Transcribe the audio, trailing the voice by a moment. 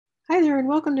Hi there, and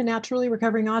welcome to Naturally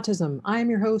Recovering Autism. I'm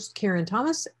your host, Karen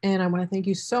Thomas, and I want to thank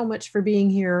you so much for being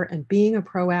here and being a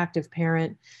proactive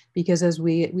parent, because as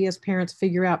we as parents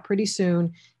figure out pretty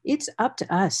soon, it's up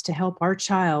to us to help our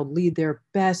child lead their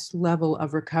best level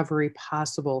of recovery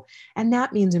possible. And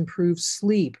that means improved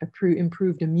sleep,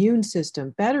 improved immune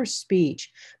system, better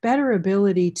speech, better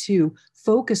ability to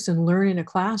focus and learn in a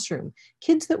classroom.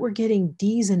 Kids that were getting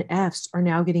D's and F's are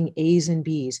now getting A's and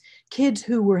B's. Kids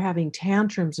who were having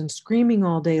tantrums and screaming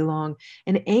all day long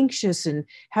and anxious and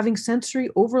having sensory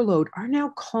overload are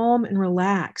now calm and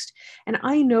relaxed. And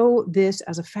I know this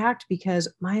as a fact because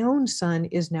my own son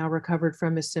is now recovered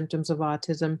from his symptoms of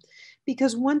autism.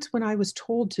 Because once, when I was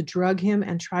told to drug him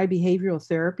and try behavioral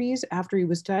therapies after he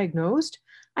was diagnosed,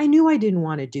 I knew I didn't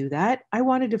want to do that. I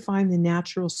wanted to find the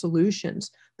natural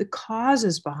solutions, the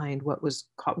causes behind what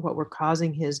were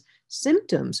causing his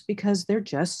symptoms, because they're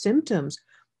just symptoms,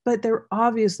 but they're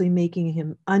obviously making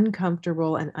him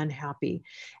uncomfortable and unhappy.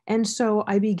 And so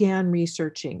I began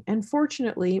researching. And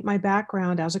fortunately, my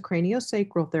background as a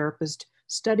craniosacral therapist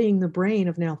studying the brain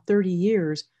of now 30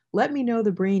 years let me know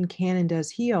the brain can and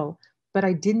does heal, but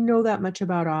I didn't know that much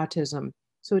about autism.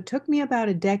 So it took me about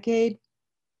a decade.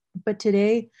 But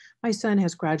today, my son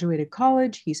has graduated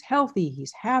college. He's healthy.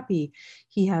 He's happy.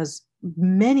 He has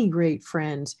many great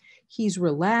friends. He's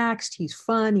relaxed. He's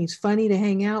fun. He's funny to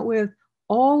hang out with.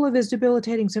 All of his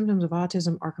debilitating symptoms of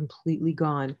autism are completely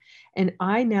gone. And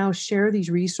I now share these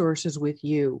resources with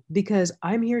you because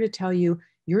I'm here to tell you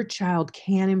your child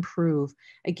can improve.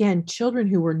 Again, children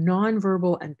who were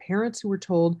nonverbal and parents who were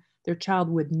told their child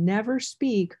would never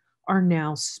speak are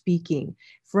now speaking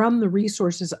from the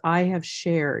resources I have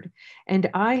shared. And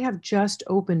I have just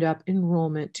opened up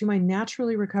enrollment to my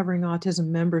Naturally Recovering Autism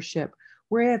membership,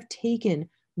 where I have taken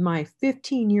my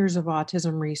 15 years of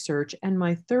autism research and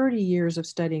my 30 years of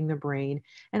studying the brain,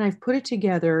 and I've put it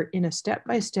together in a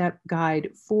step-by-step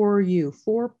guide for you,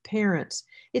 for parents.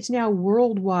 It's now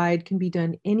worldwide, can be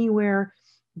done anywhere,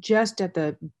 just at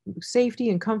the safety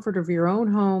and comfort of your own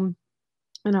home.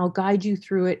 And I'll guide you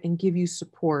through it and give you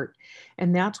support.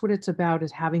 And that's what it's about,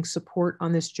 is having support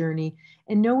on this journey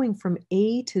and knowing from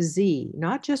A to Z,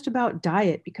 not just about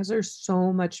diet, because there's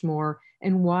so much more,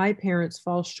 and why parents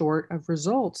fall short of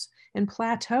results and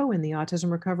plateau in the autism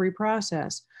recovery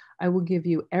process. I will give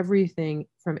you everything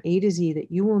from A to Z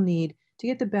that you will need to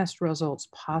get the best results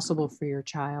possible for your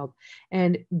child.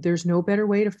 And there's no better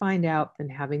way to find out than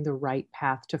having the right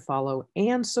path to follow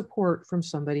and support from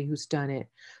somebody who's done it.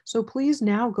 So please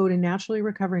now go to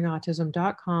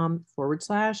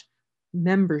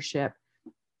naturallyrecoveringautism.com/membership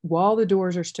while the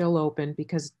doors are still open,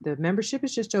 because the membership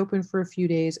is just open for a few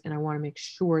days and I want to make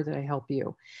sure that I help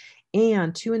you.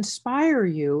 And to inspire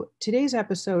you, today's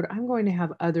episode, I'm going to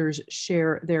have others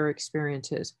share their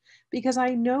experiences, because I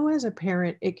know as a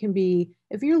parent, it can be,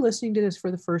 if you're listening to this for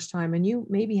the first time and you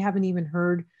maybe haven't even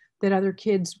heard that other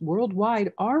kids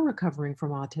worldwide are recovering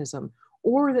from autism,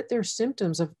 or that there's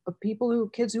symptoms of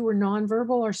kids who are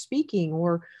nonverbal are speaking,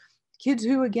 or kids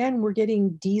who, again, were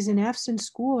getting D's and F's in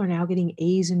school are now getting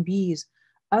A's and B's.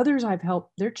 Others I've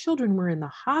helped, their children were in the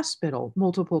hospital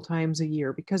multiple times a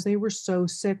year because they were so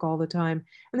sick all the time,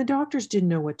 and the doctors didn't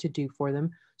know what to do for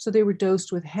them. So they were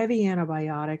dosed with heavy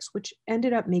antibiotics, which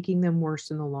ended up making them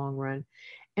worse in the long run.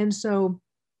 And so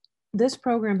this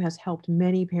program has helped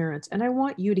many parents, and I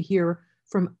want you to hear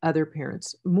from other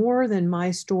parents more than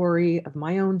my story of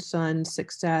my own son's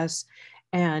success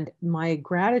and my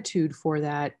gratitude for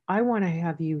that. I want to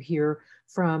have you hear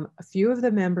from a few of the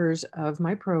members of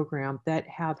my program that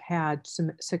have had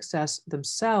some success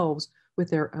themselves with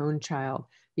their own child,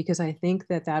 because I think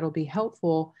that that'll be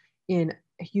helpful in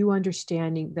you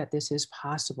understanding that this is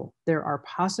possible. There are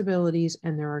possibilities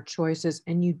and there are choices,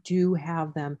 and you do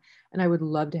have them. And I would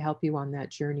love to help you on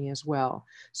that journey as well.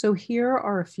 So here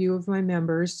are a few of my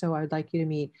members. So I'd like you to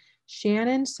meet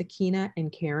Shannon, Sakina,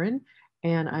 and Karen.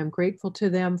 And I'm grateful to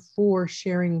them for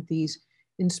sharing these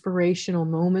inspirational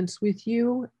moments with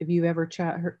you. If you've ever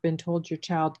been told your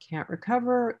child can't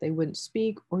recover, they wouldn't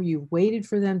speak, or you've waited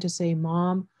for them to say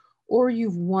mom, or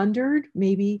you've wondered,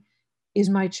 maybe, is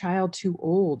my child too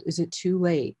old? Is it too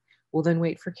late? Well, then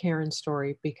wait for Karen's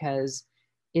story, because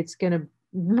it's going to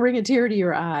bring a tear to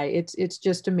your eye. It's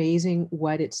just amazing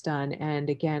what it's done. And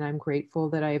again, I'm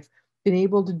grateful that I've been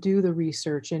able to do the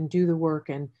research and do the work,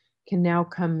 and can now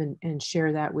come and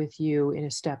share that with you in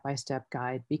a step-by-step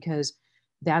guide, because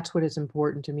that's what is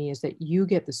important to me, is that you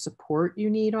get the support you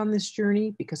need on this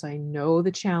journey, because I know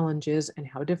the challenges and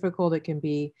how difficult it can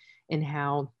be, and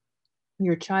how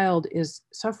your child is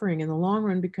suffering in the long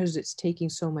run because it's taking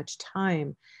so much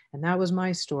time. And that was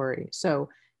my story. So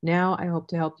now I hope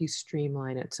to help you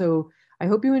streamline it. So I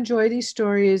hope you enjoy these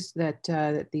stories that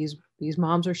these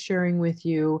moms are sharing with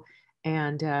you,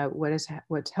 and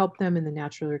what's helped them in the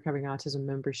Naturally Recovering Autism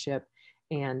membership.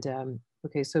 And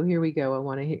okay, so here we go. I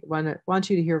want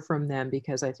you to hear from them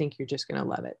because I think you're just going to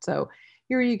love it. So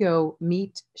here you go.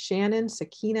 Meet Shannon,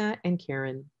 Sakina, and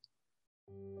Karen.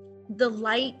 The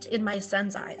light in my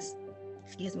son's eyes,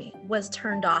 was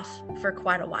turned off for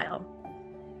quite a while.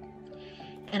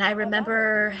 And I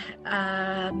remember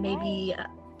maybe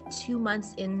 2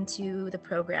 months into the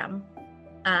program,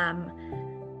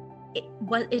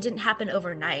 it didn't happen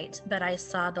overnight, but I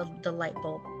saw the light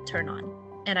bulb turn on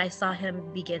and I saw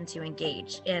him begin to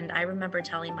engage. And I remember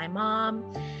telling my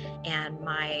mom and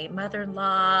my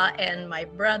mother-in-law and my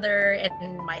brother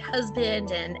and my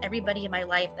husband and everybody in my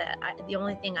life that the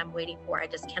only thing I'm waiting for, I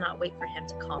just cannot wait for him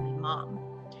to call me mom.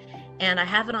 And I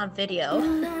have it on video.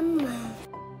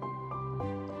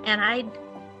 And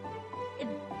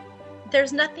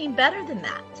there's nothing better than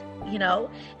that,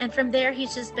 And from there,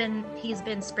 he's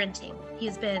been sprinting.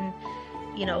 He's been,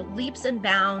 leaps and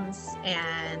bounds.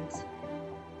 And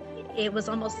it was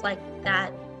almost like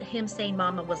that, him saying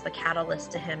mama was the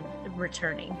catalyst to him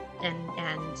returning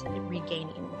and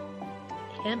regaining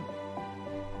him.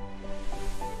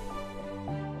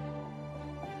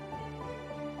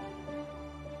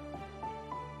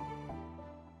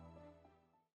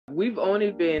 We've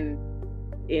only been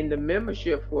in the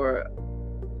membership for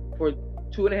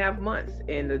 2.5 months,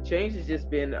 and the change has just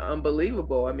been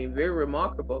unbelievable. I mean, very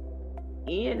remarkable.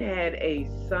 Ian had a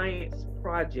science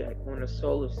project on the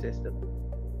solar system,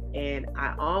 and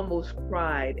I almost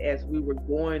cried as we were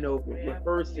going over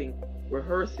rehearsing,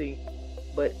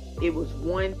 but it was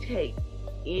one take.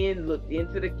 Ian looked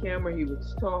into the camera, he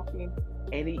was talking,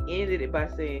 and he ended it by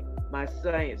saying, "My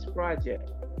science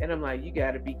project." And I'm like, "You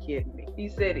gotta be kidding me." He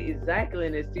said it exactly,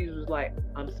 and his teacher was like,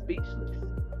 "I'm speechless.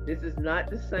 This is not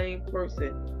the same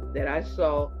person that I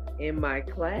saw in my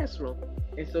classroom."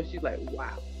 And so she's like,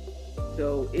 "Wow."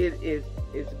 So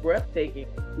it's breathtaking.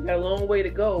 We got a long way to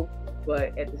go,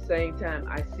 but at the same time,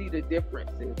 I see the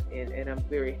differences, and I'm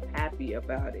very happy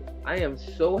about it. I am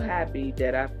so happy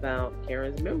that I found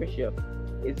Karen's membership.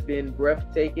 It's been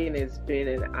breathtaking. It's been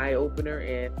an eye-opener,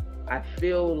 and I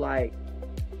feel like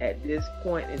at this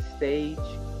point and stage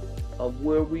of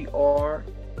where we are,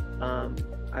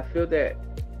 I feel that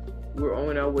we're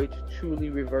on our way to truly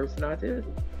reversing autism.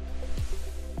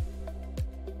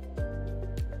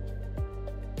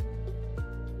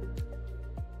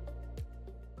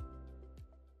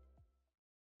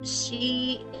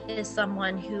 She is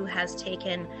someone who has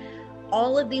taken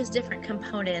all of these different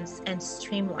components and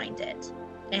streamlined it.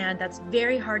 And that's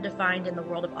very hard to find in the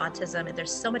world of autism. And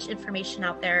there's so much information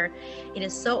out there. It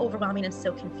is so overwhelming and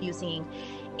so confusing.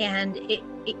 And it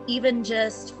even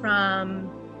just from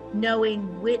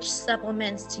knowing which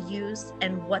supplements to use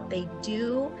and what they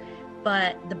do,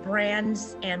 but the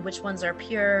brands and which ones are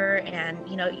pure. And,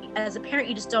 as a parent,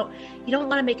 you don't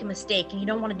want to make a mistake, and you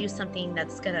don't want to do something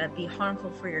that's going to be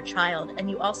harmful for your child. And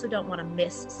you also don't want to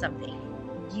miss something.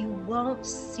 You won't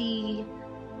see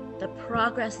the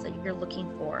progress that you're looking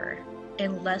for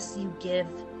unless you give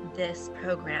this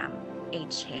program a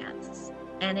chance.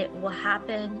 And it will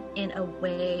happen in a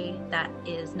way that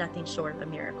is nothing short of a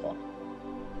miracle.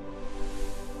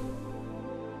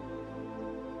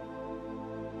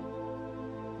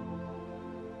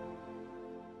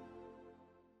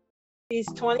 He's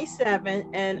 27,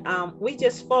 and we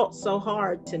just fought so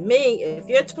hard. To me, if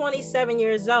you're 27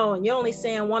 years old and you're only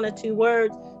saying 1 or 2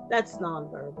 words, that's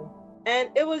nonverbal. And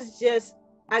it was just,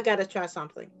 I got to try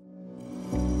something.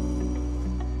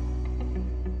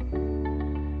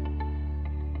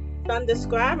 It's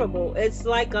undescribable. It's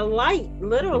like a light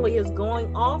literally is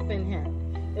going off in him.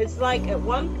 It's like at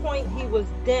one point he was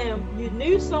dim. You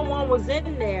knew someone was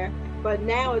in there, but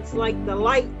now it's like the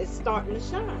light is starting to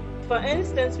shine. For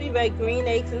instance, we read Green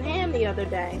Eggs and Ham the other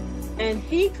day, and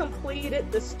he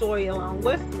completed the story along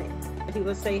with me. He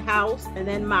would say house and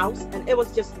then mouse, and it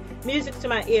was just music to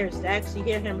my ears to actually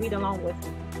hear him read along with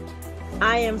me.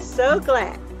 I am so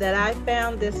glad that I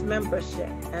found this membership,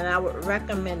 and I would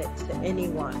recommend it to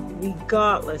anyone,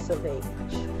 regardless of age.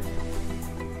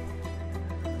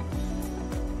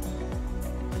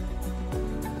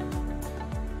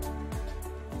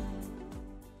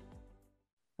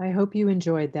 I hope you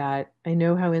enjoyed that. I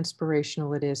know how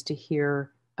inspirational it is to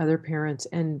hear other parents.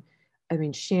 And I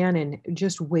mean, Shannon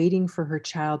just waiting for her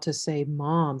child to say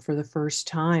mom for the first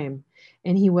time.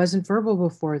 And he wasn't verbal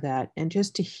before that. And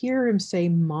just to hear him say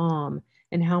mom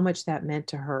and how much that meant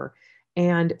to her.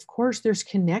 And of course, there's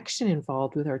connection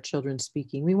involved with our children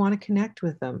speaking. We want to connect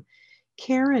with them.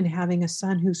 Karen having a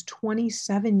son who's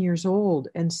 27 years old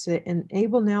and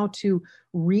able now to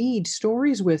read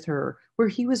stories with her where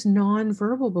he was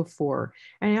nonverbal before.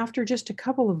 And after just a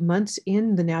couple of months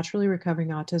in the Naturally Recovering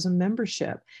Autism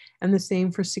membership. And the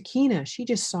same for Sakina. She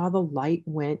just saw the light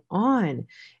went on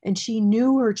and she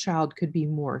knew her child could be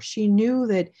more. She knew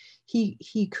that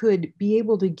he could be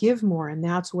able to give more. And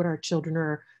that's what our children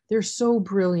are. They're so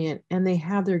brilliant and they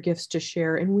have their gifts to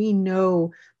share. And we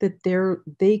know that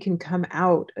they can come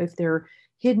out if they're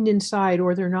hidden inside,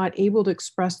 or they're not able to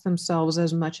express themselves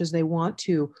as much as they want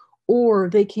to, or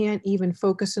they can't even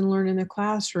focus and learn in the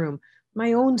classroom.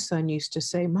 My own son used to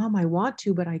say, Mom, I want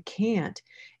to, but I can't.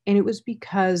 And it was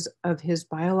because of his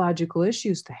biological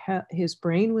issues. His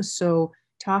brain was so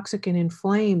toxic and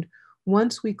inflamed.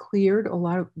 Once we cleared a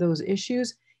lot of those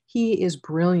issues, he is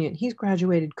brilliant. He's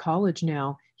graduated college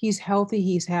now. He's healthy.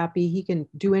 He's happy. He can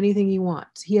do anything he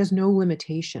wants. He has no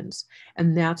limitations.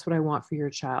 And that's what I want for your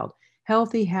child.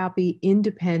 Healthy, happy,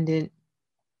 independent,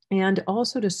 and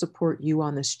also to support you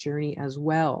on this journey as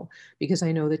well, because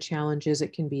I know the challenges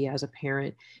it can be as a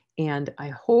parent. And I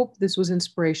hope this was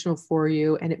inspirational for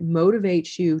you and it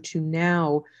motivates you to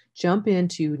now jump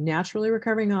into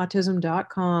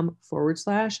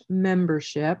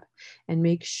naturallyrecoveringautism.com/membership and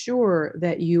make sure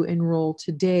that you enroll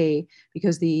today,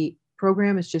 because the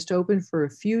program is just open for a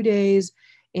few days.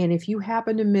 And if you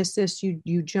happen to miss this,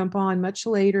 you jump on much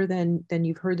later than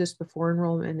you've heard this before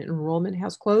enrollment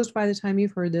has closed by the time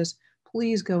you've heard this,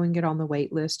 please go and get on the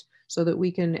wait list so that we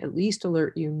can at least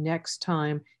alert you next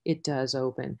time it does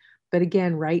open. But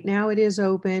again, right now it is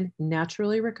open,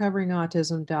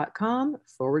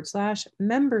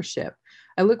 naturallyrecoveringautism.com/membership.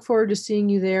 I look forward to seeing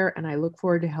you there and I look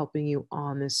forward to helping you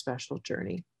on this special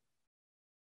journey.